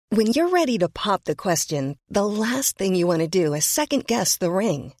When you're ready to pop the question, the last thing you want to do is second-guess the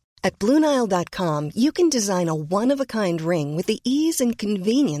ring. At BlueNile.com, you can design a one-of-a-kind ring with the ease and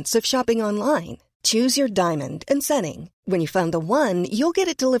convenience of shopping online. Choose your diamond and setting. When you find the one, you'll get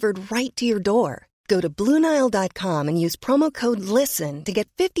it delivered right to your door. Go to BlueNile.com and use promo code LISTEN to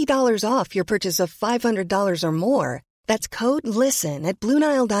get $50 off your purchase of $500 or more. That's code LISTEN at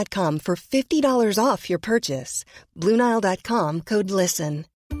BlueNile.com for $50 off your purchase. BlueNile.com, code LISTEN.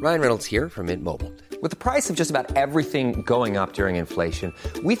 Ryan Reynolds here from Mint Mobile. With the price of just about everything going up during inflation,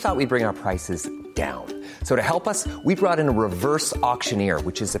 we thought we'd bring our prices down. So to help us, we brought in a reverse auctioneer,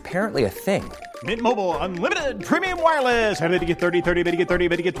 which is apparently a thing. Mint Mobile Unlimited Premium Wireless. How to get 30, 30, bit to get 30,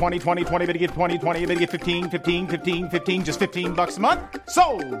 bit to get 20, 20, 20, bit to get 20, 20, bit to get 15, 15, 15, 15, just $15 a month?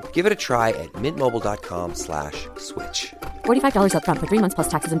 Sold! Give it a try at mintmobile.com/switch. $45 up front for 3 months plus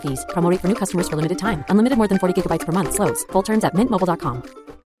taxes and fees. Promo rate for new customers for limited time. Unlimited more than 40 gigabytes per month. Slows full terms at mintmobile.com.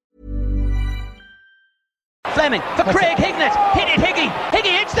 Fleming for Craig Hignett. Hit it, Higgy.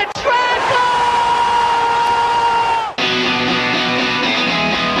 Higgy hits the treble!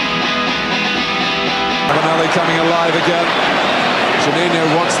 Ravanelli coming alive again.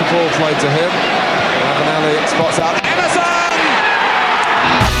 Juninho wants the ball played to him. Ravanelli spots out Emerson!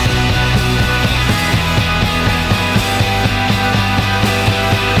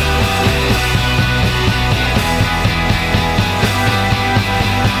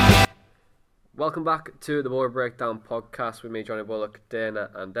 Welcome back to the Borough Breakdown podcast with me, Johnny Bullock,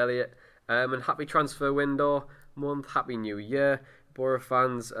 Dana and Elliot. And happy transfer window month, happy new year, Borough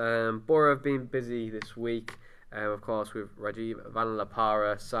fans. Borough have been busy this week, of course, with Rajiv Van La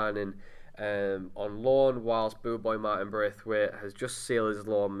Parra signing on loan, whilst Boo Boy Martin Braithwaite has just sealed his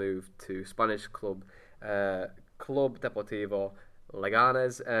loan move to Spanish club Club Deportivo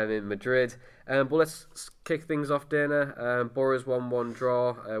Leganes in Madrid. But let's kick things off, Dana. Borough's 1-1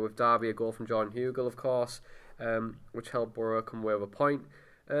 draw with Derby, a goal from Jordan Hugill, of course, which helped Borough come away with a point.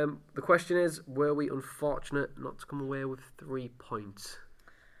 The question is, were we unfortunate not to come away with 3 points?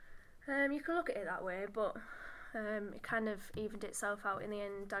 You can look at it that way, but it kind of evened itself out in the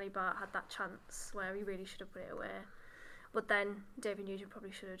end. Danny Bart had that chance where he really should have put it away, but then David Nugent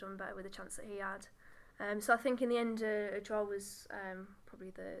probably should have done better with the chance that he had. So I think in the end a draw was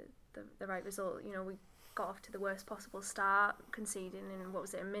probably the right result. You know, we got off to the worst possible start, conceding in, what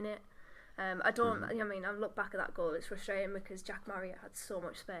was it, a minute. I look back at that goal, it's frustrating because Jack Marriott had so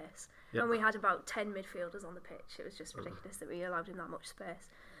much space. Yep. And we had about 10 midfielders on the pitch. It was just ridiculous that we allowed him that much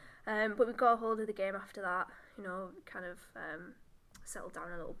space. But we got a hold of the game after that, you know, kind of settled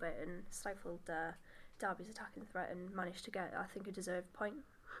down a little bit and stifled Derby's attacking threat and managed to get, I think, a deserved point.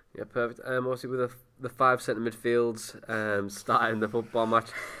 Yeah, perfect. Obviously, with the 5 centre midfields starting the football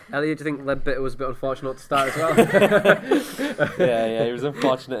match, Elliot, do you think Ledbetter was a bit unfortunate to start as well? yeah, he was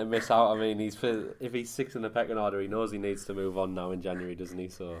unfortunate to miss out. I mean, if he's 6th in the pecking order, he knows he needs to move on now in January, doesn't he?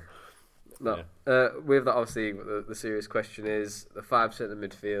 So, no. With that, obviously, the serious question is the 5 centre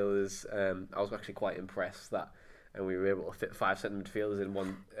midfielders. I was actually quite impressed that, and we were able to fit 5 centre midfielders in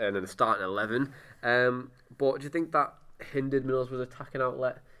one and then the starting 11. But do you think that hindered Middlesbrough's attacking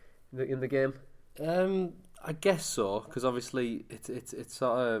outlet in the game? I guess so, because obviously it's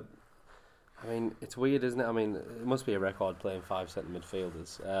sort of, I mean, it's weird, isn't it? I mean, it must be a record playing 5 centre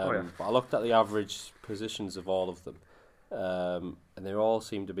midfielders. But I looked at the average positions of all of them, and they all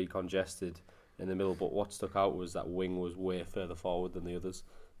seem to be congested in the middle. But what stuck out was that Wing was way further forward than the others.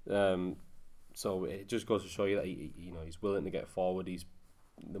 So it just goes to show you that he's willing to get forward. He's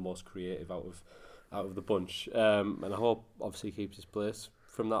the most creative out of the bunch, and I hope obviously he keeps his place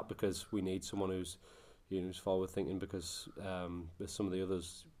from that, because we need someone who's forward thinking, because there's some of the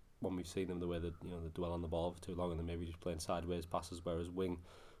others, when we've seen them, the way that they dwell on the ball for too long and then maybe just playing sideways passes, whereas Wing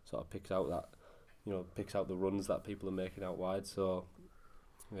sort of picks out the runs that people are making out wide. So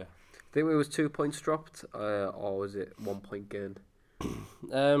yeah, I think it was 2 points dropped, or was it 1 point gained?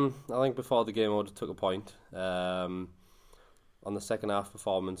 I think before the game I would have took a point. On the second half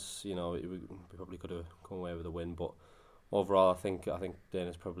performance, we probably could have come away with a win, but overall, I think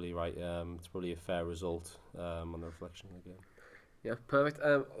Dana's probably right. It's probably a fair result on the reflection of the game. Yeah, perfect.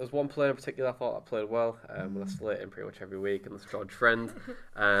 There's one player in particular I thought that played well. I slate him pretty much every week, and that's George Friend.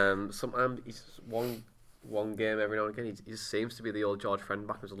 Sometimes he's one game every now and again. He just seems to be the old George Friend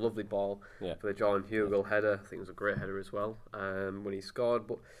back. It was a lovely ball for the Jordan Hugill header. I think it was a great header as well when he scored.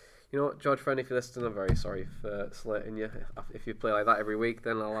 But you know what, George Friend, if you're listening, I'm very sorry for slating you. If you play like that every week,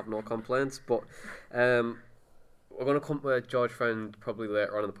 then I'll have no complaints. But we're going to come to George Friend probably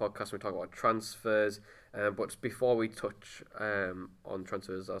later on in the podcast when we talk about transfers. But just before we touch on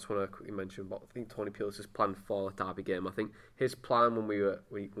transfers, I just want to quickly mention about, I think, Tony Pulis' plan for the Derby game. I think his plan when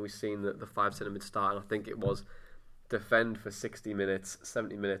we seen the 5 centre mid start, and I think it was defend for 60 minutes,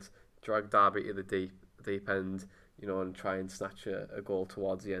 70 minutes, drag Derby to the deep end, and try and snatch a goal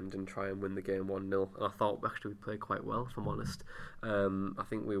towards the end and try and win the game 1-0. And I thought actually we played quite well, if I'm honest. I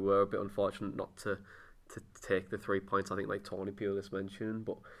think we were a bit unfortunate not to take the 3 points, I think, like Tony Pulis mentioned,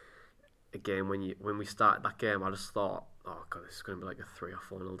 but again, when we started that game, I just thought, oh god, this is going to be like a 3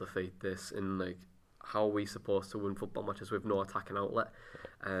 or 4-0 defeat. This, and like, how are we supposed to win football matches with no attacking outlet?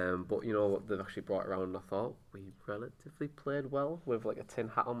 But what they've actually brought around, I thought we relatively played well with like a tin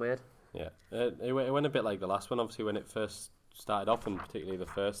hat on my head. Yeah, it went a bit like the last one. Obviously, when it first started off, and particularly the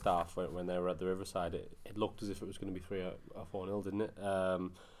first half when they were at the Riverside, it looked as if it was going to be 3 or 4-0, didn't it?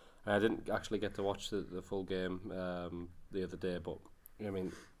 And I didn't actually get to watch the full game the other day, but I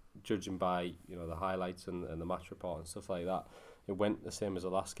mean, judging by the highlights and the match report and stuff like that, it went the same as the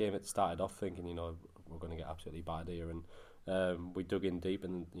last game. It started off thinking we're going to get absolutely battered here, and we dug in deep,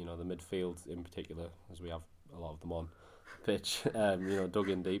 and the midfield in particular, as we have a lot of them on pitch, dug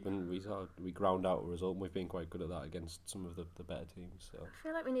in deep, and we ground out a result, and we've been quite good at that against some of the better teams. So I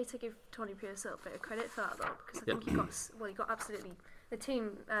feel like we need to give Tony Pulis a little bit of credit for that though, because I think he got absolutely, the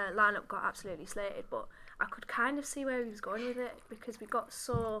team lineup got absolutely slated, but I could kind of see where he was going with it, because we got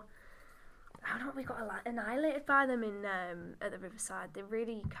we got annihilated by them in at the Riverside. They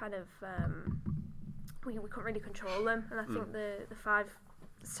really kind of we couldn't really control them, and I think the 5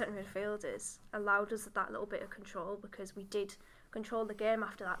 centre midfielders allowed us that little bit of control, because we did control the game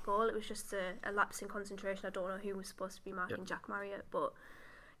after that goal. It was just a lapse in concentration. I don't know who was supposed to be marking Jack Marriott, but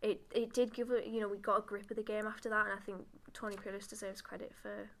it did give we got a grip of the game after that, and I think Tony Pulis deserves credit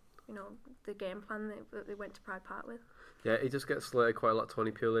for the game plan that they went to Pride Park with. Yeah, he just gets slated quite a lot,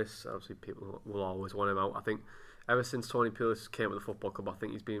 Tony Pulis. Obviously, people will always want him out. I think ever since Tony Pulis came to the football club, I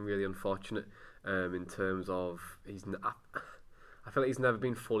think he's been really unfortunate in terms of I feel like he's never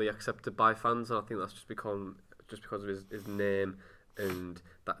been fully accepted by fans, and I think that's just because of his name and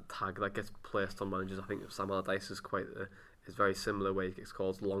that tag that gets placed on managers. I think Sam Allardyce is is very similar, where he gets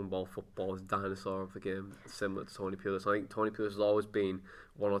called long ball football, his dinosaur of the game, similar to Tony Pulis. I think Tony Pulis has always been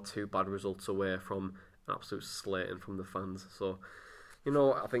 1 or 2 bad results away from an absolute slating from the fans. So,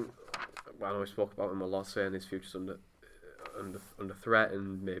 I think I know we spoke about him a lot, saying his future's under threat,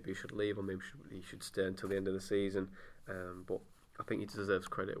 and maybe he should leave, or maybe he should stay until the end of the season. But I think he deserves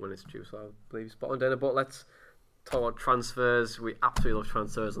credit when it's due, so I believe he's spot on, Dana. But let's talk about transfers. We absolutely love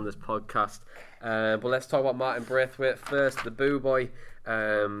transfers on this podcast. But let's talk about Martin Braithwaite first, the Boo Boy.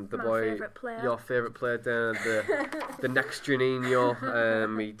 Your favourite player, Dana, the next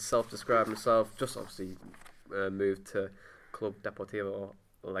Juninho. He self-described himself, just obviously moved to Club Deportivo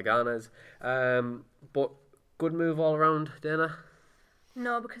Leganés. But good move all around, Dana?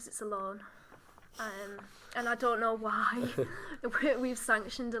 No, because it's a loan. And I don't know why we've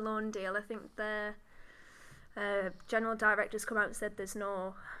sanctioned a loan deal. I think the general director's come out and said there's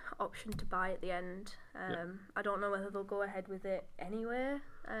no option to buy at the end. I don't know whether they'll go ahead with it anyway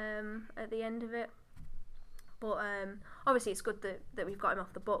at the end of it. But obviously it's good that we've got him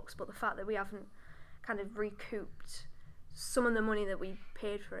off the books, but the fact that we haven't kind of recouped some of the money that we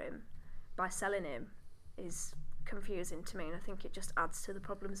paid for him by selling him is confusing to me, and I think it just adds to the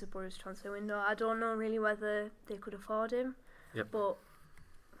problems of Borough's transfer window. I don't know really whether they could afford him, but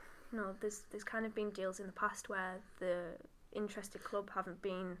there's kind of been deals in the past where the interested club have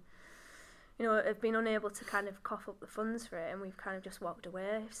been unable to kind of cough up the funds for it, and we've kind of just walked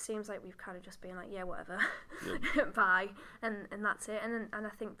away. It seems like we've kind of just been like, yeah, whatever, bye, and that's it. And I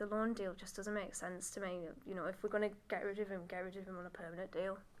think the loan deal just doesn't make sense to me. If we're going to get rid of him on a permanent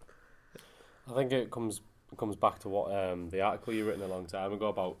deal. I think it comes back to what the article you written a long time ago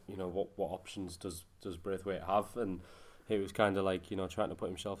about what options does Braithwaite have, and he was kind of like trying to put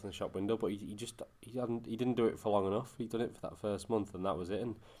himself in the shop window, but he didn't do it for long enough. He done it for that first month, and that was it.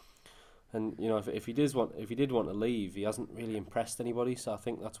 And if he did want to leave, he hasn't really impressed anybody. So I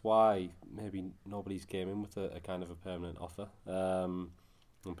think that's why maybe nobody's came in with a kind of a permanent offer.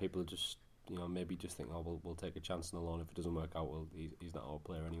 And people are just maybe just think, oh, we'll take a chance on the loan. If it doesn't work out, well, he's not our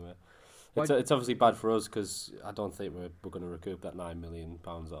player anyway. It's obviously bad for us, because I don't think we're going to recoup that £9 million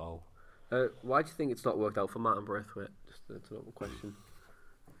at all. Why do you think it's not worked out for Martin Braithwaite? Just a little question.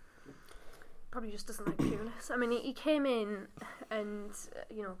 Probably just doesn't like Pulis. I mean, he came in, and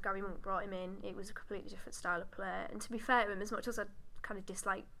Gary Monk brought him in. It was a completely different style of play. And to be fair to him, as much as I kind of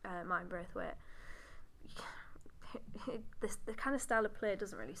dislike Martin Braithwaite, the kind of style of play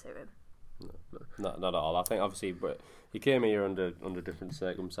doesn't really suit him. No, not at all. I think obviously, but he came here under different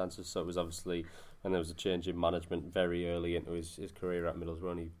circumstances. So it was obviously, and there was a change in management very early into his career at Middlesbrough.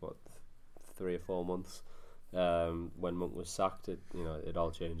 Only 3 or 4 months when Monk was sacked. It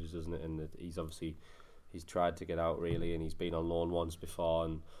all changes, doesn't it? And he's tried to get out really, and he's been on loan once before,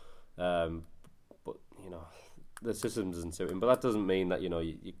 and but the system doesn't suit him. But that doesn't mean that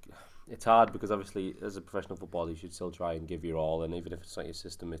it's hard, because obviously as a professional footballer you should still try and give your all, and even if it's not your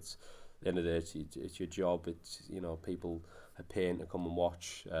system, it's at the end of the day it's your job. It's people are paying to come and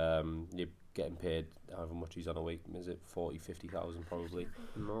watch. You're getting paid however much he's on a week. Is it 40,000-50,000 probably?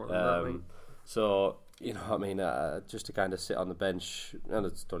 More than that, so just to kind of sit on the bench, and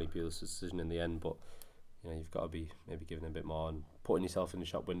it's Tony Pulis' decision in the end, but you've got to be maybe giving a bit more and putting yourself in the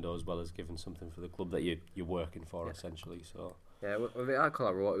shop window, as well as giving something for the club that you're working for, essentially. So with the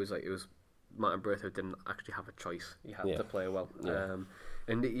Alcala role, it was Martin Braithwaite didn't actually have a choice. He had to play well,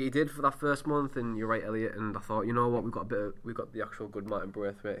 and he did for that first month. And you're right, Elliot. And I thought, you know what, we've got the actual good Martin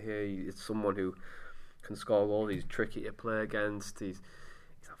Braithwaite here. It's someone who can score goals. He's tricky to play against. He's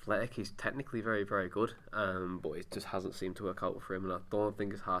athletic. He's technically very, very good. But it just hasn't seemed to work out for him. And I don't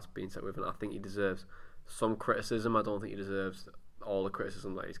think his heart's been set with him. I think he deserves some criticism. I don't think he deserves all the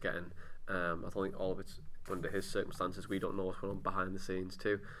criticism that he's getting. I don't think all of it's under his circumstances. We don't know what's going on behind the scenes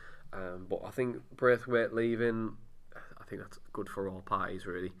too. But I think Braithwaite leaving, I think that's good for all parties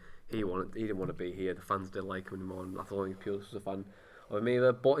really. He didn't want to be here. The fans didn't like him anymore, and I don't think Pulis was a fan of him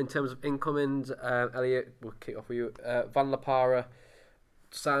either. But in terms of incomings, Elliot, we'll kick off with you. Van La Parra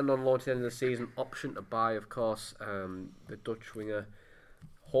signed on loan to the end of the season, option to buy, of course. The Dutch winger,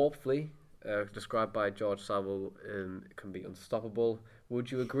 hopefully, described by George Saville, can be unstoppable.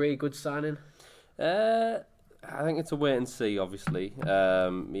 Would you agree? Good signing? I think it's a wait and see, obviously.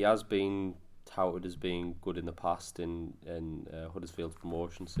 He has been touted as being good in the past in Huddersfield's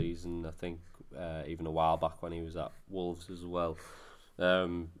promotion season. I think even a while back when he was at Wolves as well.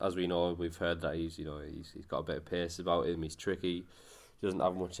 As we know, we've heard that he's got a bit of pace about him. He's tricky. He doesn't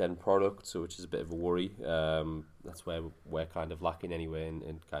have much end product, so which is a bit of a worry. That's where we're kind of lacking anyway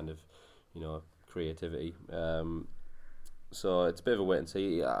in kind of creativity. So it's a bit of a wait and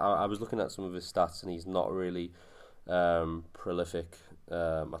see. I was looking at some of his stats, and he's not really prolific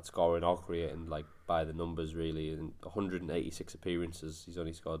at scoring or creating, like, by the numbers really. In 186 appearances, he's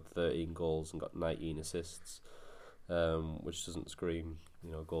only scored 13 goals and got 19 assists, which doesn't scream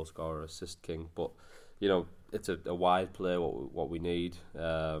goal scorer, assist king. But it's a wide player, what we need.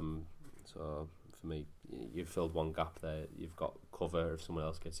 So for me, you've filled one gap there. You've got cover if someone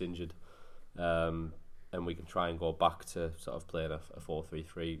else gets injured. And we can try and go back to sort of playing a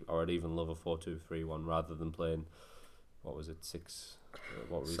 4-3-3, or I'd even love a 4-2-3-1 rather than playing, what was it, 6?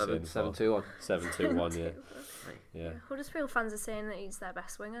 What were we saying? 7-2-1. 7-2-1, yeah. Huddersfield fans are saying that he's their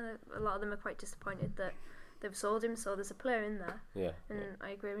best winger. A lot of them are quite disappointed that they've sold him, so there's a player in there. Yeah. And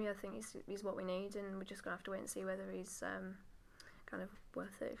I agree with you. I think he's what we need, and we're just going to have to wait and see whether he's kind of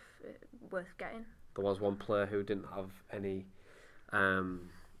worth worth getting. There was one player who didn't have any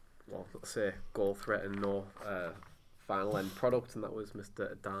let's say goal threat and no final end product, and that was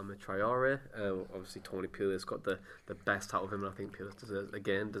Mr. Adama Traore. Obviously Tony Pulis got the best out of him, and I think Pulis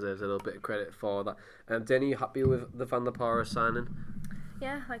deserves a little bit of credit for that. Denny, you happy with the Van La Parra signing?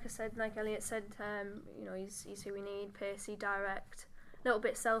 Yeah, like Elliot said, he's who we need. Pacey, direct, a little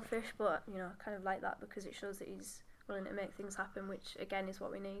bit selfish, but kind of like that, because it shows that he's willing to make things happen, which again is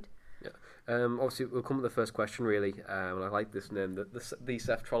what we need. Yeah. Obviously, we'll come to the first question, really. And I like this name. The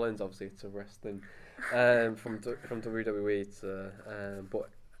Seth Trollins, obviously, it's a wrestling from WWE. But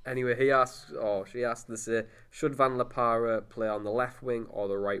anyway, she asked this: should Van La Parra play on the left wing or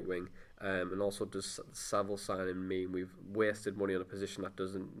the right wing? And also, does Saville signing mean we've wasted money on a position that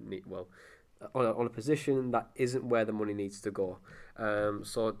doesn't need on a position that isn't where the money needs to go?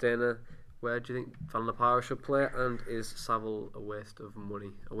 So, Dana, where do you think Van La Parra should play, and is Saville a waste of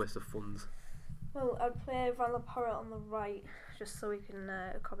money, a waste of funds? Well, I'd play Van La Parra on the right, just so we can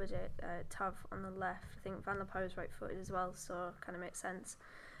accommodate Tav on the left. I think Van La Parra's right-footed as well, so it kind of makes sense.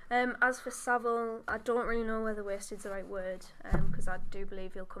 As for Saville, I don't really know whether wasted's the right word, because I do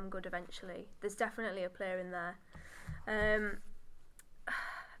believe he'll come good eventually. There's definitely a player in there.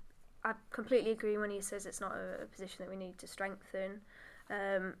 I completely agree when he says it's not a position that we need to strengthen.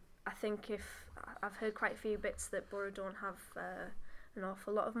 I think I've heard quite a few bits that Borough don't have an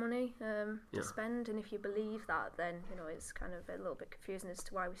awful lot of money to spend, and if you believe that, then it's kind of a little bit confusing as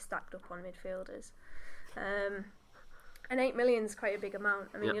to why we stacked up on midfielders. And 8 million is quite a big amount.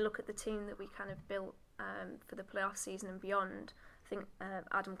 I mean, you look at the team that we kind of built for the playoff season and beyond. I think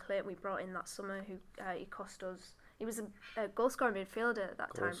Adam Clayton we brought in that summer, who he cost us He was a goal-scoring midfielder at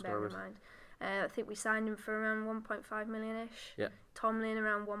that time, bear in mind. I think we signed him for around 1.5 million-ish. Yeah. Tomlin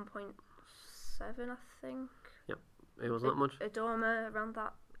around 1.7, I think. Yep, it wasn't that much. Adoma around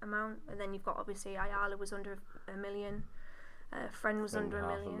that amount. And then you've got, obviously, Ayala was under $1 million. Friend was under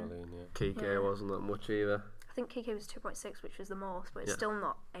 $1 million. Kike wasn't that much either. I think Kike was 2.6, which was the most, but it's still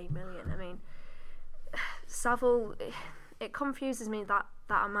not $8 million. I mean, Saville, it confuses me that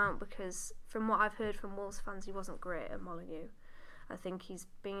amount, because from what I've heard from Wolves fans, he wasn't great at Molineux. I think he's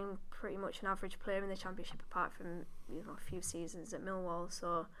been pretty much an average player in the Championship, apart from a few seasons at Millwall.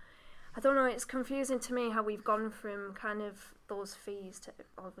 So I don't know, it's confusing to me how we've gone from kind of those fees to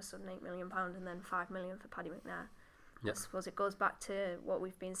all of a sudden £8 million and then $5 million for Paddy McNair. I suppose it goes back to what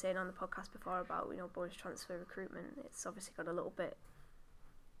we've been saying on the podcast before about Boro's transfer recruitment. It's obviously got a little bit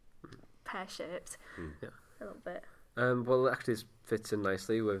pear-shaped, a little bit. Well, actually, this fits in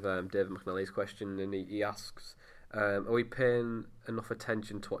nicely with David McNally's question, and he asks, are we paying enough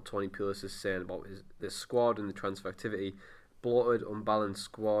attention to what Tony Pulis is saying about the squad and the transfer activity? Bloated, unbalanced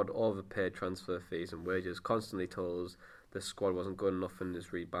squad, overpaid transfer fees and wages, constantly told us the squad wasn't good enough and is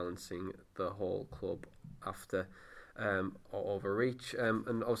rebalancing the whole club after overreach.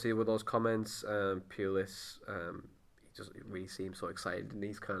 And obviously with those comments, Pulis, he just really seems so excited, and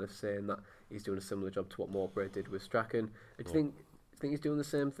he's kind of saying that he's doing a similar job to what Mowbray did with Strachan. Do you think he's doing the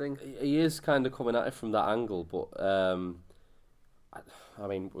same thing? He is kind of coming at it from that angle, but I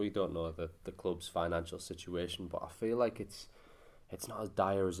mean, we don't know the club's financial situation, but I feel like it's not as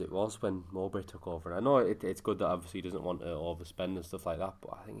dire as it was when Mowbray took over. And I know it's good that obviously he doesn't want to overspend and stuff like that,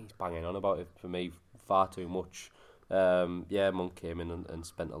 but I think he's banging on about it, for me, far too much. Monk came in and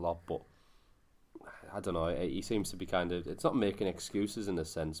spent a lot, but I don't know, he seems to be kind of, it's not making excuses in a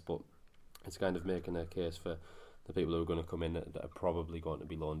sense, but it's kind of making a case for the people who are going to come in that are probably going to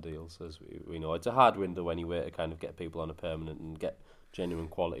be loan deals. As we know, it's a hard window anyway to kind of get people on a permanent and get genuine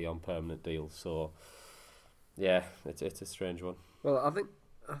quality on permanent deals. So yeah, it's a strange one. Well,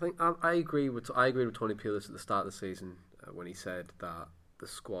 I agree with Tony Pulis at the start of the season when he said that the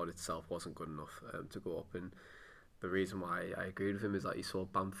squad itself wasn't good enough to go up, and the reason why I agreed with him is that he saw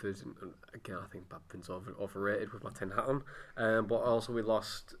Bamford, and again I think Bamford's overrated with my tin hat on, but also we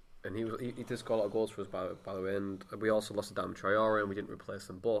lost, and he did score a lot of goals for us by the way, and we also lost Adam Traore and we didn't replace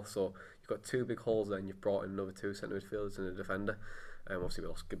them both, so you've got two big holes there, and you've brought in another two centre midfielders and a defender. Obviously we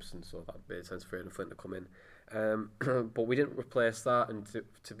lost Gibson, so that made sense for Aidan Flint to come in, but we didn't replace that, and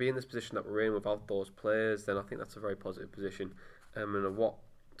to be in this position that we're in without those players, then I think that's a very positive position. And what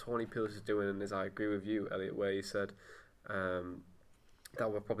Tony Pulis is doing, and as I agree with you, Elliot, where you said that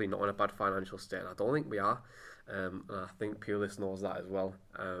we're probably not in a bad financial state, and I don't think we are, and I think Pulis knows that as well.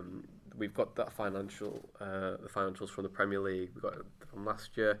 We've got that the financials from the Premier League, we got it from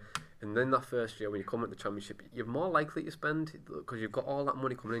last year, and then that first year when you come at the Championship, you're more likely to spend, because you've got all that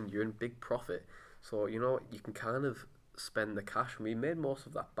money coming in, you're in big profit, so you can kind of spend the cash, and we made most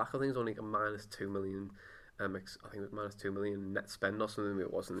of that back. I think it was only a minus 2 million. I think it was minus 2 million net spend or something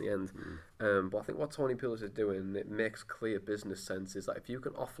it was in the end. But I think what Tony Pulis is doing, it makes clear business sense, is that if you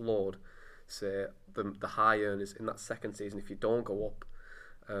can offload, say, the high earners in that second season, if you don't go up,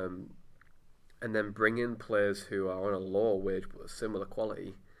 and then bring in players who are on a lower wage but a similar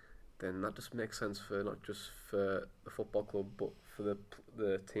quality, then that just makes sense for not just for the football club but for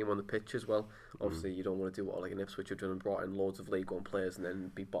the team on the pitch as well. Obviously you don't want to do what like an Ipswich have done and brought in loads of League One players and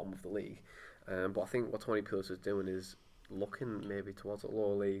then be bottom of the league. But I think what Tony Pulis is doing is looking maybe towards the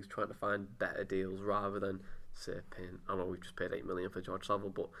lower leagues, trying to find better deals rather than, say, paying, I know we've just paid $8 million for George Saville,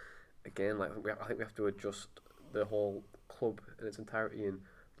 but again, I think we have to adjust the whole club in its entirety and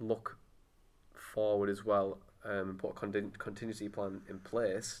look forward as well, and put a contingency plan in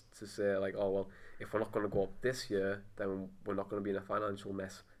place to say, like, oh well, if we're not going to go up this year, then we're not going to be in a financial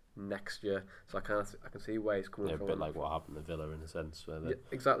mess next year. So I can see where he's coming from. A bit like what happened to Villa in a sense. Where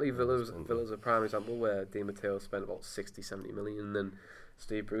exactly, Villa's a prime example where Di Matteo spent about 60-70 million, and then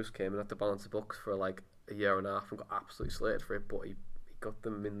Steve Bruce came and had to balance the books for like a year and a half and got absolutely slated for it, but he got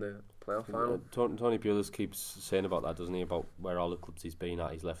them in the playoff final. Tony Pulis keeps saying about that, doesn't he? About where all the clubs he's been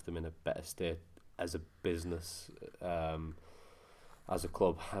at, he's left them in a better state as a business, as a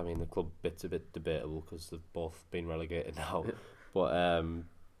club. I mean, the club bit's a bit debatable because they've both been relegated now, but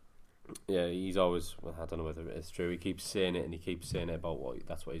yeah, he's always, well, I don't know whether it's true, he keeps saying it, and he keeps saying it about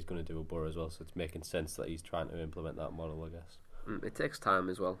that's what he's going to do with Borough as well, so it's making sense that he's trying to implement that model, I guess. It takes time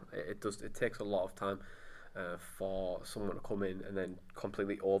as well. It takes a lot of time for someone to come in and then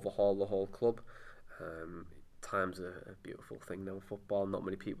completely overhaul the whole club. Time's a beautiful thing now in football, not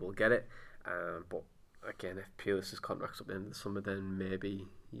many people get it, but again, if Pulis' contract's up at the end of the summer, then maybe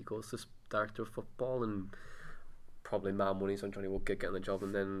he goes to director of football, and probably my money's on Johnny Woodgate getting the job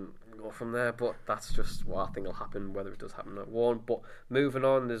and then go from there. But that's just what I think will happen, whether it does happen or not. But moving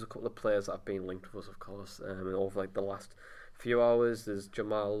on, there's a couple of players that have been linked with us, of course, over like the last few hours. There's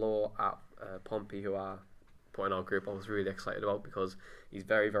Jamal Lowe at Pompey, who I put in our group. I was really excited about because he's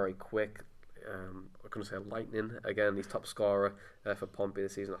very, very quick. I'm going to say lightning again. He's top scorer for Pompey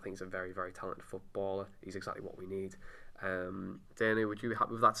this season. I think he's a very, very talented footballer. He's exactly what we need. Dana, would you be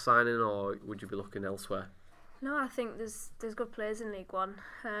happy with that signing, or would you be looking elsewhere? No, I think there's good players in League One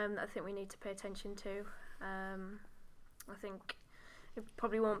that I think we need to pay attention to. I think it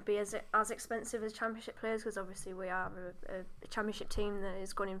probably won't be as expensive as Championship players, because obviously we are a Championship team that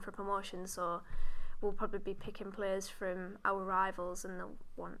is going in for promotion, so we'll probably be picking players from our rivals and they'll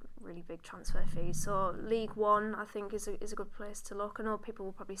want really big transfer fees. So League One, I think, is a good place to look. I know people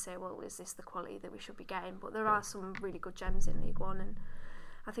will probably say, well, is this the quality that we should be getting? But there are some really good gems in League One, and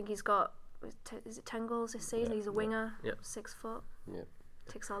I think he's got, is it 10 goals this season? He's a winger, 6 foot,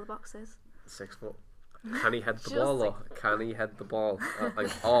 ticks all the boxes. 6 foot. Can he head the ball, or can he head the ball?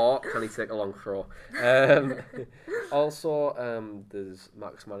 Or can he take a long throw? Also, there's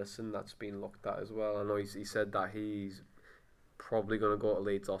Max Maddison that's been looked at as well. I know he said that he's probably going to go to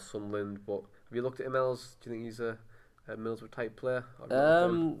Leeds or Sunderland, but have you looked at him, Els? Do you think he's a Middlesbrough type player?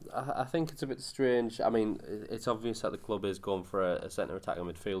 I think it's a bit strange. I mean, it's obvious that the club is going for a centre attacking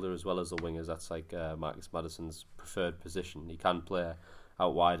midfielder as well as the wingers. That's like Marcus Maddison's preferred position. He can play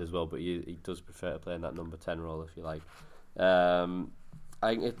out wide as well, but he does prefer to play in that number 10 role, if you like. I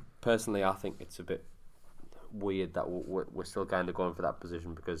think it's a bit weird that we're still kind of going for that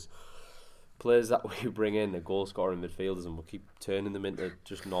position, because players that we bring in are goal scoring midfielders, and we'll keep turning them into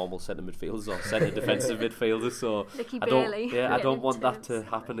just normal centre midfielders or centre defensive midfielders. So I don't want that to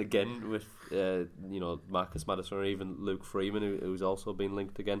happen again with Marcus Maddison or even Luke Freeman, who's also been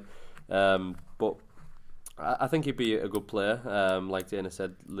linked again. But I think he'd be a good player. Like Dana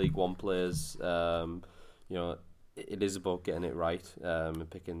said, League One players, it is about getting it right and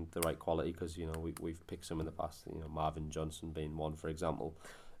picking the right quality, because we've picked some in the past. Marvin Johnson being one, for example,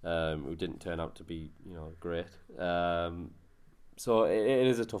 who didn't turn out to be great. So it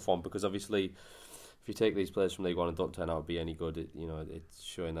is a tough one, because obviously if you take these players from League One and don't turn out to be any good, it's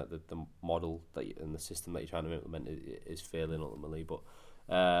showing that the model and the system that you're trying to implement is failing ultimately. But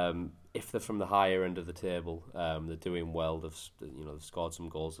if they're from the higher end of the table, they're doing well, they've scored some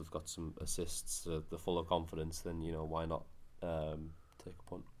goals, they've got some assists, they're full of confidence, then why not take a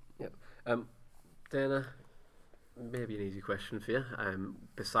punt? Dana, maybe an easy question for you.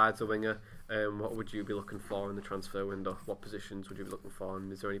 Besides a winger, what would you be looking for in the transfer window? What positions would you be looking for,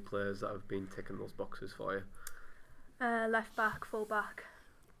 and is there any players that have been ticking those boxes for you? Left back, full back,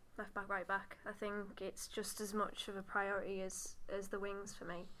 left back, right back. I think it's just as much of a priority as the wings for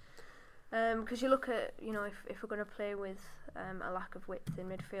me. Because you look at, if we're going to play with a lack of width in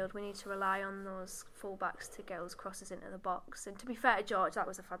midfield, we need to rely on those full backs to get those crosses into the box. And to be fair to George, that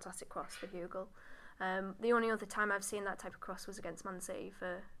was a fantastic cross for Hugo. The only other time I've seen that type of cross was against Man City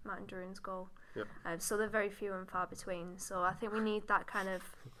for Martin Duran's goal. So they're very few and far between. So I think we need that kind of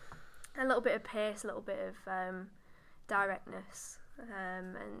a little bit of pace, a little bit of directness,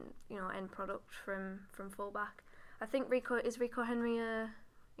 and end product from fullback. I think Rico Henry.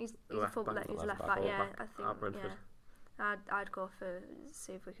 He's a fullback. He's a left back. Yeah, I think. Yeah, I'd go for,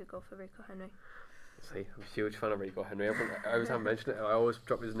 see if we could go for Rico Henry. See, I'm a huge fan of Rico Henry. Every time I mention it, I always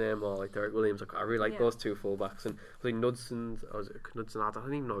drop his name, or like Derek Williams. I really like those two fullbacks. And I think Knudsen, Knudsen, I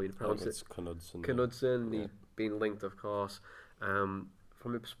don't even know how you pronounce it. Knudsen. He's been linked, of course, from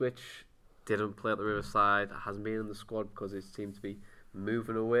Ipswich. Didn't play at the Riverside. Hasn't been in the squad because it seemed to be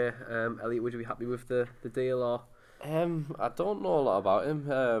moving away. Elliot, would you be happy with the deal, or? I don't know a lot about him.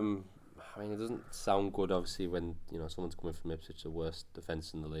 I mean, it doesn't sound good, obviously, when someone's coming from Ipswich, the worst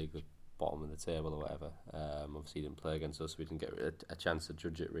defence in the league, bottom of the table or whatever. Obviously, he didn't play against us, so we didn't get a chance to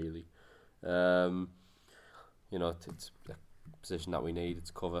judge it really. It's a position that we need. It's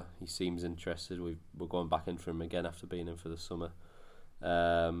cover. He seems interested. We're going back in for him again after being in for the summer.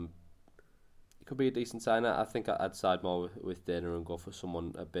 It could be a decent sign. I think I'd side more with Dana and go for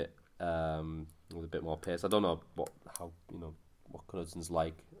someone a bit with a bit more pace. I don't know what Knudsen's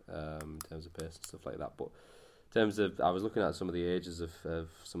like in terms of pace and stuff like that, but in terms of, I was looking at some of the ages of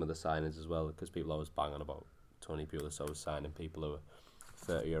some of the signings as well, because people always bang on about Tony Pulis always signing people who are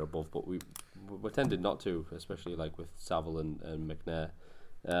 30 or above, but we're tended not to, especially like with Saville and McNair.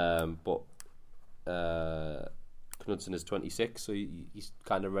 But Knudsen is 26, so he's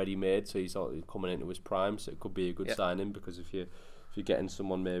kind of ready made, so he's coming into his prime, so it could be a good signing, because if you're getting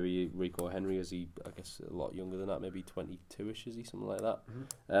someone, maybe Rico Henry, is he, I guess, a lot younger than that, maybe 22ish, is he, something like that.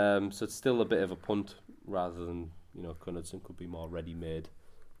 So it's still a bit of a punt rather than Gunnardsson could be more ready-made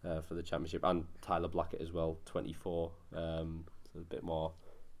for the Championship, and Tyler Blackett as well, 24, so a bit more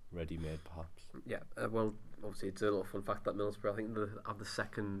ready-made perhaps. Yeah, well, obviously it's a little fun fact that Middlesbrough, I think, are the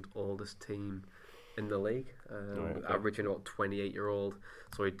second oldest team in the league, averaging about 28-year-old.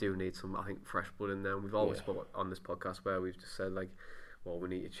 So we do need some, I think, fresh blood in there. And we've always spoke on this podcast where we've just said, like, well, we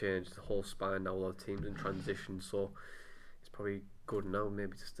need to change the whole spine now. A lot of teams in transition, so it's probably good now,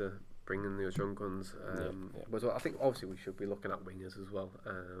 maybe just to bring in those young guns. But I think obviously we should be looking at wingers as well.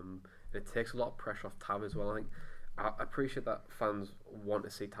 It takes a lot of pressure off Tav as well. I think I appreciate that fans want to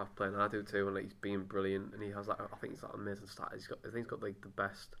see Tav play, and I do too. And like, he's being brilliant, and he has I think he's that amazing stat. I think he's got like the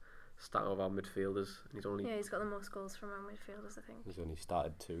best stat of our midfielders, and he's got the most goals from our midfielders, I think. He's only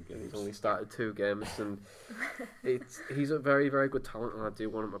started 2 games. And he's a very, very good talent, and I do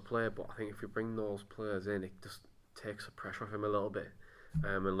want him to play. But I think if we bring those players in, it just takes the pressure off him a little bit,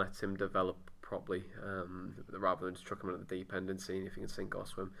 and lets him develop properly, rather than just chuck him at the deep end and seeing if he can sink or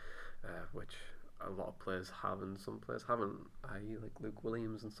swim, which a lot of players have and some players haven't, i.e. like Luke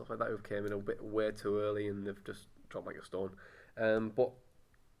Williams and stuff like that, who came in a bit way too early and they've just dropped like a stone. But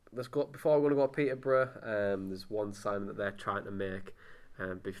let's go, before we're going to go to Peterborough, there's one sign that they're trying to make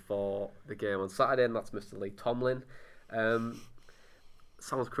before the game on Saturday, and that's Mr. Lee Tomlin.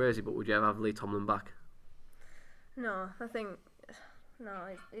 Sounds crazy, but would you ever have Lee Tomlin back? No, I think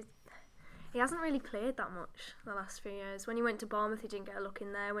he hasn't really played that much the last few years. When he went to Bournemouth, he didn't get a look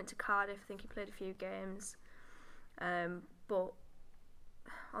in there. Went to Cardiff, I think he played a few games, but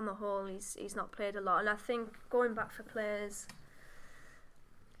on the whole, he's not played a lot. And I think going back for players,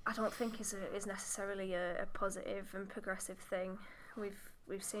 I don't think is necessarily a positive and progressive thing.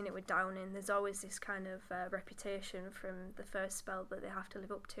 We've seen it with Downing. There's always this kind of reputation from the first spell that they have to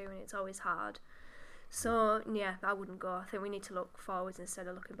live up to, and it's always hard. So yeah, I wouldn't go. I think we need to look forwards instead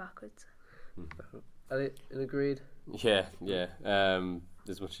of looking backwards. Agreed? Yeah.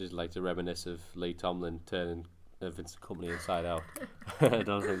 As much as like to reminisce of Lee Tomlin turning Vincent Kompany inside out, I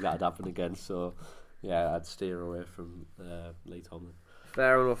don't think that'd happen again. So yeah, I'd steer away from Lee Tomlin.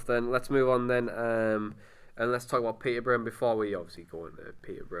 Fair enough then. Let's move on then, and let's talk about Peterborough. And before we obviously go into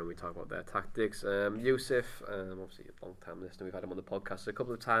Peterborough and we talk about their tactics, Yusuf, obviously a long time listener, we've had him on the podcast a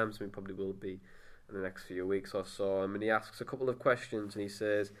couple of times, and we probably will be in the next few weeks or so. And he asks a couple of questions, and he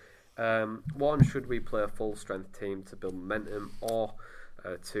says, 1, should we play a full strength team to build momentum, or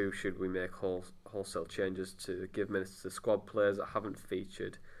 2, should we make wholesale changes to give minutes to squad players that haven't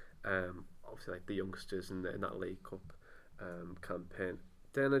featured, obviously like the youngsters in that League Cup campaign?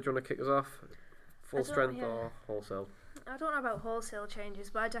 Dana, do you want to kick us off? Full strength or wholesale? I don't know about wholesale changes,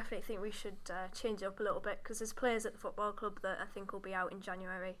 but I definitely think we should change it up a little bit, because there's players at the football club that I think will be out in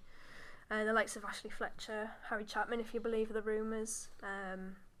January. The likes of Ashley Fletcher, Harry Chapman, if you believe the rumours,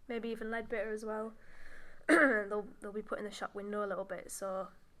 maybe even Ledbetter as well. They'll be put in the shop window a little bit, so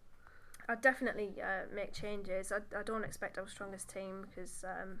I'd definitely make changes. I don't expect our strongest team, because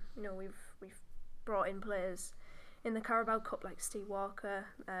we've brought in players in the Carabao Cup like Steve Walker,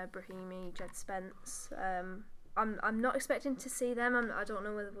 Brahimi, Jed Spence. I'm not expecting to see them. I don't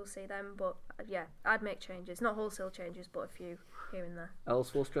know whether we'll see them, but yeah, I'd make changes. Not wholesale changes, but a few here and there. Else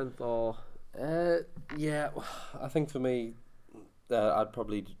full strength or? Yeah, I think for me, I'd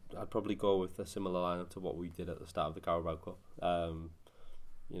probably go with a similar lineup to what we did at the start of the Carabao Cup.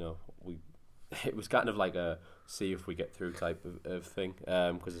 It was kind of like a see if we get through type of thing,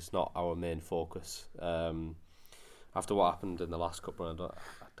 because it's not our main focus. After what happened in the last cup run,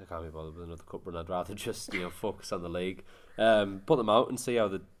 I can't be bothered with another cup run. I'd rather just focus on the league, put them out and see how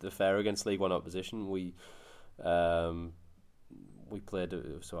they fare against League One opposition. We played,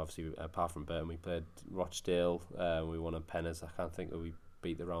 so obviously apart from Burton, we played Rochdale. We won on Penners. I can't think that we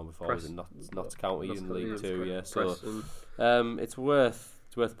beat the round before. Was it Notts County in League Two? Yeah, so it's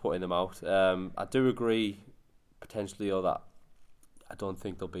worth putting them out. I do agree potentially though that I don't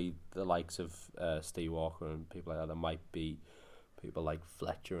think there'll be the likes of Steve Walker and people like that. There might be people like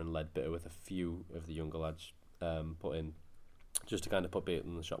Fletcher and Ledbetter with a few of the younger lads put in just to kind of put bait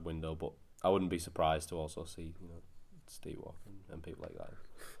in the shop window. But I wouldn't be surprised to also see Steve Walker and people like that.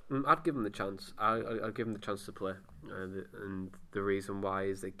 I'd give them the chance. I'd give them the chance to play, and the reason why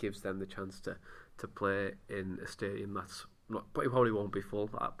is it gives them the chance to play in a stadium that's not, but it probably won't be full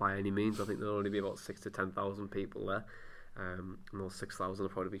by any means. I think there'll only be about 6,000 to 10,000 people there. And those 6,000 will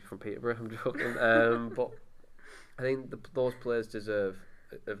probably be from Peterborough. I'm joking, but I think those players deserve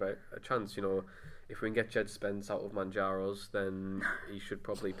a chance. If we can get Jed Spence out of Manjaro's, then he should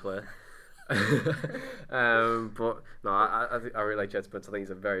probably play. But no, I really like Jed Spence. I think he's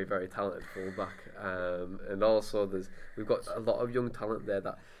a very, very talented fullback, and also we've got a lot of young talent there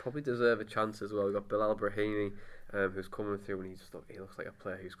that probably deserve a chance as well. We've got Bilal Brahimi, who's coming through, and he looks like a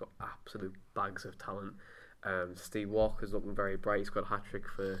player who's got absolute bags of talent. Steve Walker's looking very bright. He's got a hat-trick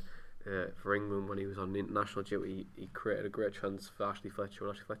for England when he was on international duty. He created a great chance for Ashley Fletcher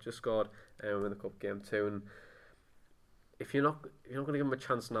when Ashley Fletcher scored in the cup game too. And if you're not going to give him a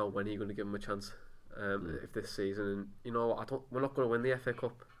chance now, when are you going to give him a chance? If this season, and you know, we're not going to win the FA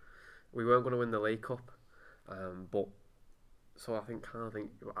Cup. We weren't going to win the League Cup, but so I think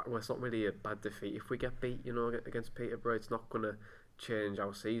well, it's not really a bad defeat if we get beat. You know, against Peterborough, it's not going to change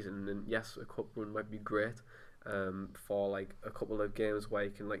our season. And yes, a cup run might be great for like a couple of games where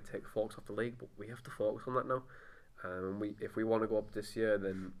you can like take focus off the league, but we have to focus on that now. If we want to go up this year,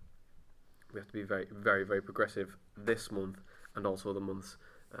 then we have to be very, very, very progressive this month and also the months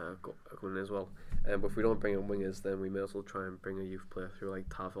going in as well. But if we don't bring in wingers, then we may as well try and bring a youth player through like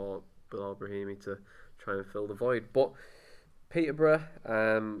Tav or Bilal Brahimi to try and fill the void. But Peterborough,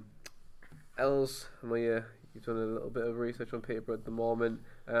 Els, I know you've done a little bit of research on Peterborough at the moment.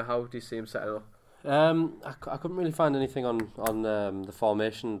 How do you see him setting up? I couldn't really find anything on the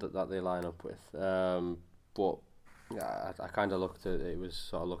formation that they line up with. But yeah, I kind of looked at it. Was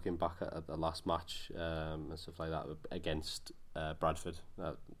sort of looking back at the last match and stuff like that against Bradford.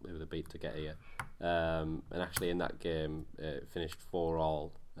 They were the beat to get here, and actually in that game it finished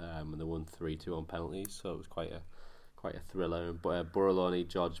 4-4, and they won 3-2 on penalties. So it was quite a thriller. But Buraloni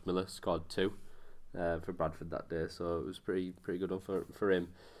George Miller scored 2 for Bradford that day, so it was pretty good one for him.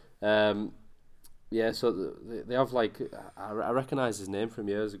 Yeah, so they have like I recognise his name from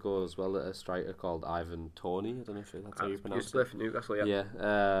years ago as well. A striker called Ivan Toney. I don't know if that's how you pronounce it. Newcastle, yeah.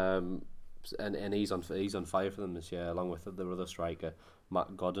 And he's on fire for them this year, along with their other striker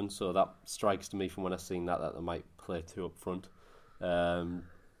Matt Godden. So that strikes to me from when I've seen that they might play 2 up front.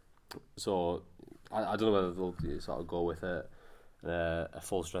 So I don't know whether they'll sort of go with a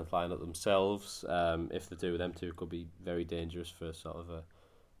full strength lineup themselves. If they do, them 2 could be very dangerous for sort of a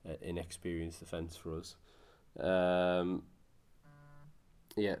inexperienced defence for us.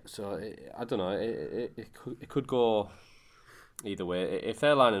 Yeah, so I don't know. It could go either way. If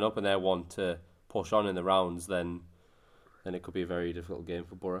they're lining up and they want to push on in the rounds, then it could be a very difficult game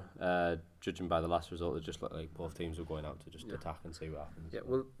for Borough. Judging by the last result, it just looked like both teams were going out to just attack and see what happens. Yeah,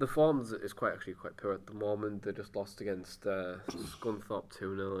 well, the form is quite poor at the moment. They just lost against Scunthorpe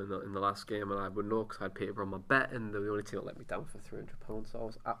 2-0 in the last game, and I would know because I had Peterborough on my bet, and they're the only team that let me down for £300, so I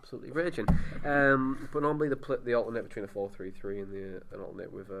was absolutely raging. But normally they alternate between a 4-3-3 and an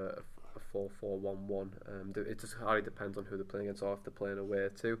alternate with a 4-4-1-1. It just hardly depends on who they're playing against, or if they're playing away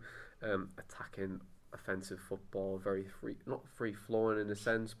too. Attacking offensive football, very free, not free flowing in a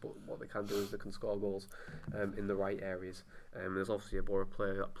sense, but what they can do is they can score goals in the right areas. There's obviously a Borough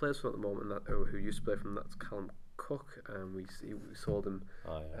player that plays for them at the moment who used to play from that's Callum Cook, and we sold him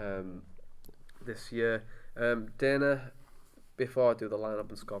this year. Dana, before I do the lineup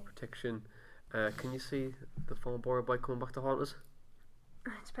and score prediction, can you see the former Borough boy coming back to haunt us?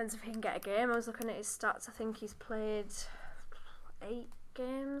 It depends if he can get a game. I was looking at his stats. I think he's played 8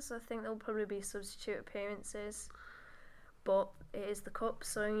 games. I think there'll probably be substitute appearances, but it is the cup,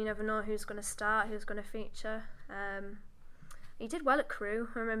 so you never know who's going to start, who's going to feature. He did well at Crewe.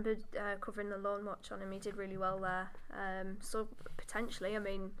 I remember covering the loan watch on him. He did really well there. So potentially, I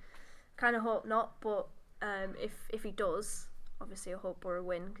mean, kind of hope not, but if he does, obviously I hope Borough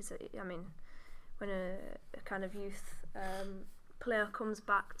win, because I mean, when a kind of youth player comes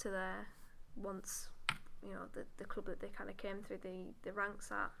back to their once, you know, the club that they kind of came through the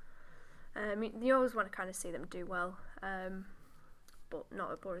ranks at. You always want to kind of see them do well, but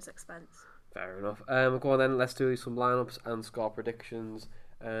not at Borough's expense. Fair enough. Go on then, let's do some lineups and score predictions.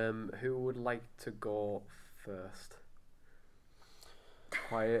 Who would like to go first?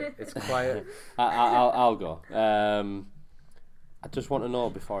 Quiet. It's quiet. I'll go. I just want to know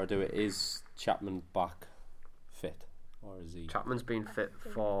before I do it, is Chapman back fit? Or is he? Chapman's been fit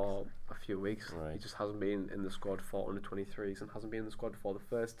for a few weeks. Right. He just hasn't been in the squad for under-23s and hasn't been in the squad for the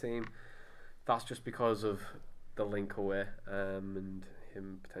first team. That's just because of the link away and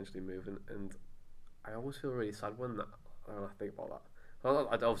him potentially moving. And I always feel really sad when I think about that. Well,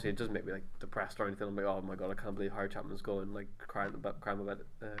 obviously, it doesn't make me like depressed or anything. I'm like, oh my god, I can't believe Harry Chapman's going, like crying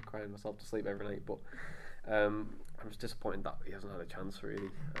myself to sleep every night. But I'm just disappointed that he hasn't had a chance really.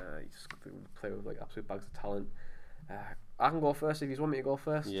 He's played with like absolute bags of talent. I can go first if you want me to go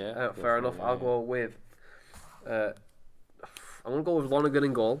first. Yeah, fair enough. I'll go with. I'm gonna go with Lonergan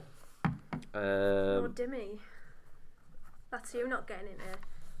in goal. Dimmy. That's you not getting into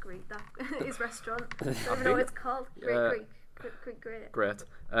Greek. That his restaurant. I don't even know what it's called. Great. Great.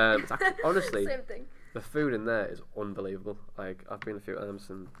 It's actually, honestly, same thing. The food in there is unbelievable. Like I've been a few times,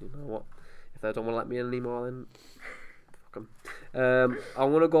 and you know what? If they don't want to let me in anymore, then fuck 'em. I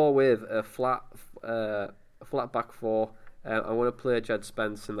want to go with a flat back four. I want to play Jed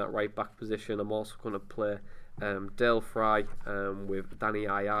Spence in that right back position. I'm also going to play Dale Fry with Danny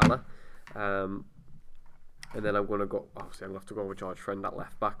Ayala. And then I'm going to go. Obviously, I'm going to have to go with George Friend at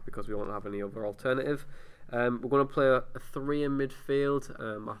left back because we won't have any other alternative. We're going to play a 3 in midfield.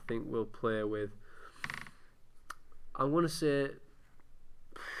 I think we'll play with. I'm going to say.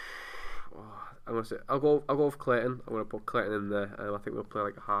 I'll go with Clayton. I'm going to put Clayton in there. I think we'll play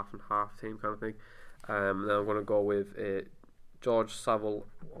like a half and half team kind of thing. And then I'm going to go with George Saville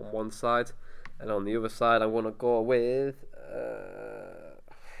on one side, and on the other side I'm going to go with.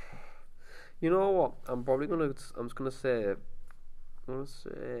 You know what? I'm just gonna say. I'm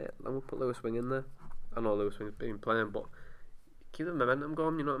gonna put Lewis Wing in there. I know Lewis Wing's been playing, but keep the momentum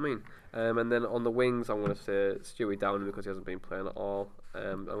going. You know what I mean? And then on the wings, I'm gonna say Stewie Downing because he hasn't been playing at all.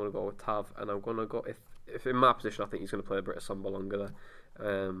 I'm gonna go with Tav, and I'm gonna go if in my position, I think he's gonna play Britta Sambalonga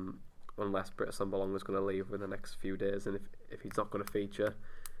there. Unless Britta Sambalonga's gonna leave in the next few days, and if he's not gonna feature,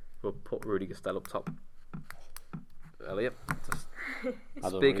 we'll put Rudy Gestede up top. Elliot.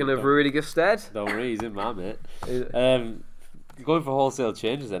 Speaking of Rudy Gestede, don't worry, he's in my mate. Going for wholesale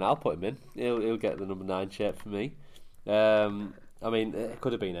changes, then I'll put him in. He'll get the number 9 shirt for me. I mean, it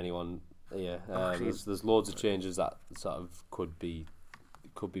could have been anyone. Yeah, there's loads of changes that sort of could be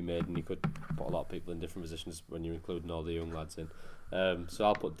made, and you could put a lot of people in different positions when you're including all the young lads in. So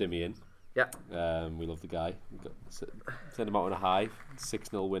I'll put Dimmy in. Yeah. We love the guy. Send him out on a high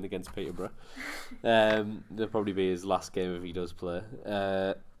 6-0 win against Peterborough. That'll probably be his last game if he does play.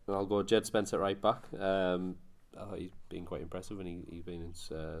 I'll go Jed Spence at right back. I thought he's been quite impressive, and he's been in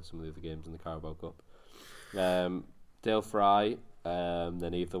some of the other games in the Carabao Cup. Dale Fry,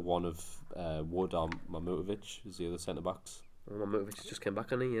 then either one of Wood or Mamutovic is the other centre backs. Mamutovic just came back,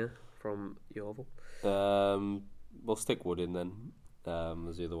 hasn't he? Yeah, from Yeovil. We'll stick Wood in then.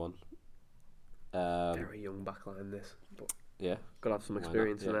 There's the other one. Very young backline this, but yeah, gotta have some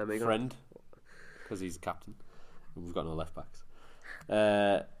experience in there. Friend, because he's captain. We've got no left backs.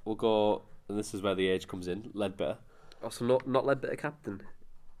 We'll go, and this is where the age comes in. Ledbetter. Also, not Ledbetter captain.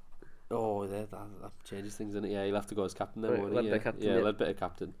 Oh, that changes things, isn't it? Yeah, he'll have to go as captain then, won't he? Ledbetter captain. Yeah, Ledbetter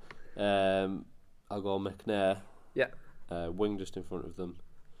captain. I'll go McNair. Yeah. Wing just in front of them.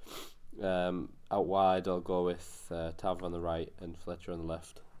 Out wide, I'll go with Tav on the right and Fletcher on the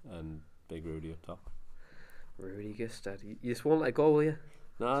left, and Big Rudy up top. Rudy Gestede. You just won't let go, will you?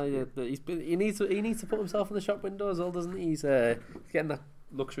 No, yeah, he needs to put himself in the shop window as well, doesn't he? He's getting that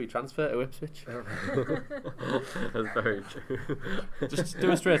luxury transfer to Ipswich. That's very true. Just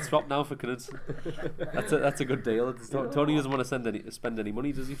do a straight swap now for Knudsen. That's a good deal. Tony doesn't want to spend any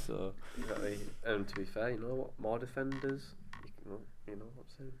money, does he? So. Exactly. To be fair, you know what? More defenders. You know what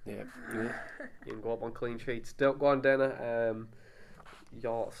I'm saying? Yeah. You can go up on clean sheets. Don't go on, Dana.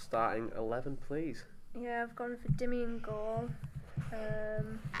 Your starting 11, please. Yeah, I've gone for Dimmy in goal.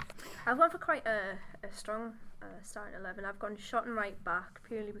 I've gone for quite a strong starting 11. I've gone Shotton right back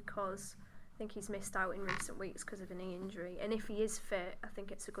purely because I think he's missed out in recent weeks because of a knee injury. And if he is fit, I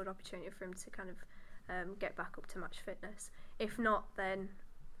think it's a good opportunity for him to kind of get back up to match fitness. If not, then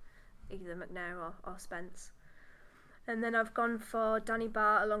either McNair or Spence. And then I've gone for Danny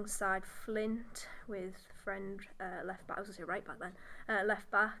Bart alongside Flint with Friend left back. I was going to say right back then.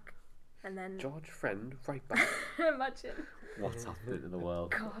 Left back. And then George Friend, right back. Imagine. What's happening in the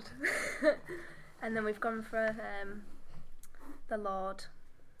world? God. And then we've gone for the Lord.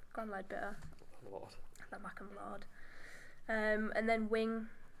 Gone Ledbetter. Lord. The Mackham Lord. And then Wing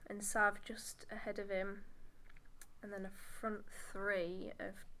and Sav just ahead of him. And then a front 3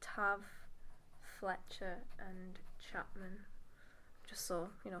 of Tav, Fletcher and Chapman. Just so,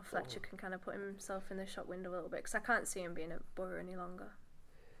 Fletcher can kind of put himself in the shop window a little bit, because I can't see him being at Borough any longer.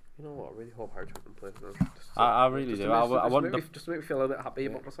 You know what? I really hope Harry Chapman plays for them. I really do. Just to make me feel a bit happy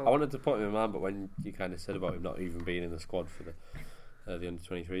about myself. I wanted to put him in mind, but when you kind of said about him not even being in the squad for the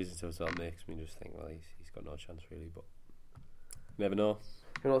under-23s and stuff, so that makes me just think, well, he's got no chance really, but you never know.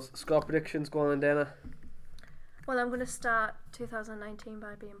 Score predictions, go on, Dana. Well, I'm going to start 2019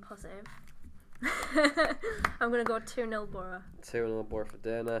 by being positive. I'm going to go 2-0 Borough. 2-0 Borough for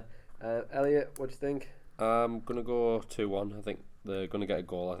Dana. Elliot, what do you think? I'm going to go 2-1. I think they're going to get a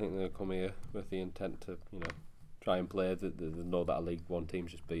goal. I think they'll come here with the intent to, try and play. They know that a League One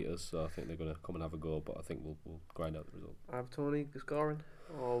team's just beat us, so I think they're going to come and have a go, but I think we'll grind out the result. Have Tony scoring?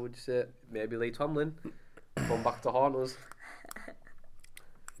 Or would you say maybe Lee Tomlin? Come back to haunt us?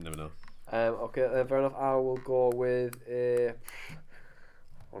 You never know. Okay, fair enough. I will go with I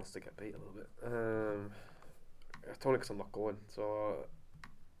want us to get beat a little bit. Tony, because I'm not going, so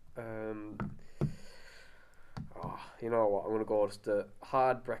You know what? I'm going to go just a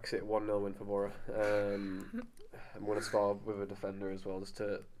hard Brexit 1-0 win for Borough. I'm going to start with a defender as well, just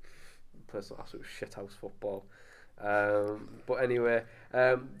to play some absolute shithouse football. But anyway,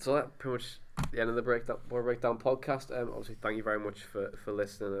 so that's pretty much the end of the Borough Breakdown podcast. Obviously, thank you very much for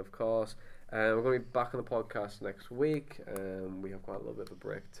listening, of course. We're going to be back on the podcast next week. We have quite a little bit of a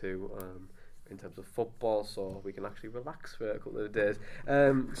break too. In terms of football, so we can actually relax for a couple of days.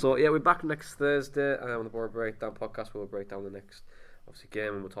 So yeah, we're back next Thursday on the Borough Breakdown podcast. We'll break down the next obviously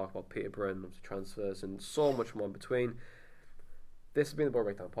game, and we'll talk about Peterborough and obviously transfers and so much more in between. This has been the Borough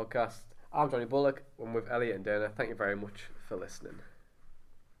Breakdown podcast. I'm Johnny Bullock. I'm with Elliot and Dana. Thank you very much for listening.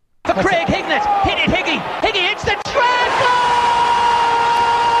 For Craig Hignett, hit it, Higgy, Higgy, it's the trap!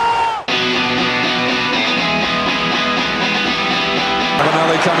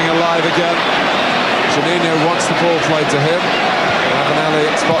 Ravanelli coming alive again. Juninho wants the ball played to him.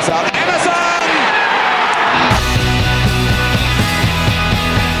 Ravanelli spots out Emerson!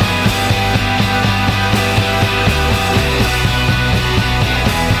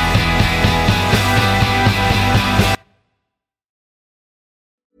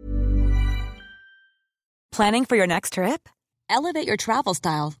 Planning for your next trip? Elevate your travel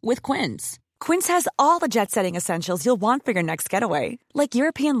style with Quince. Quince has all the jet-setting essentials you'll want for your next getaway, like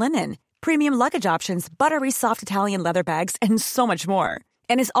European linen, premium luggage options, buttery soft Italian leather bags, and so much more.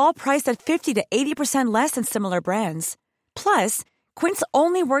 And is all priced at 50 to 80% less than similar brands. Plus, Quince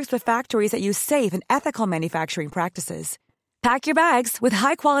only works with factories that use safe and ethical manufacturing practices. Pack your bags with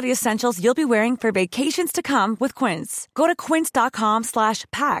high-quality essentials you'll be wearing for vacations to come with Quince. Go to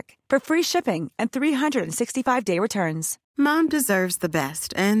quince.com/pack for free shipping and 365-day returns. Mom deserves the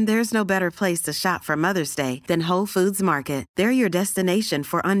best, and there's no better place to shop for Mother's Day than Whole Foods Market. They're your destination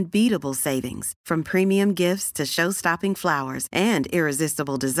for unbeatable savings, from premium gifts to show-stopping flowers and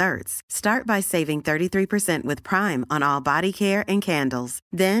irresistible desserts. Start by saving 33% with Prime on all body care and candles.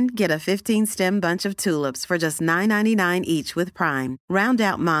 Then get a 15-stem bunch of tulips for just $9.99 each with Prime. Round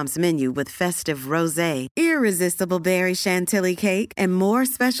out Mom's menu with festive rosé, irresistible berry chantilly cake, and more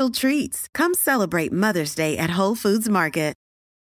special treats. Come celebrate Mother's Day at Whole Foods Market.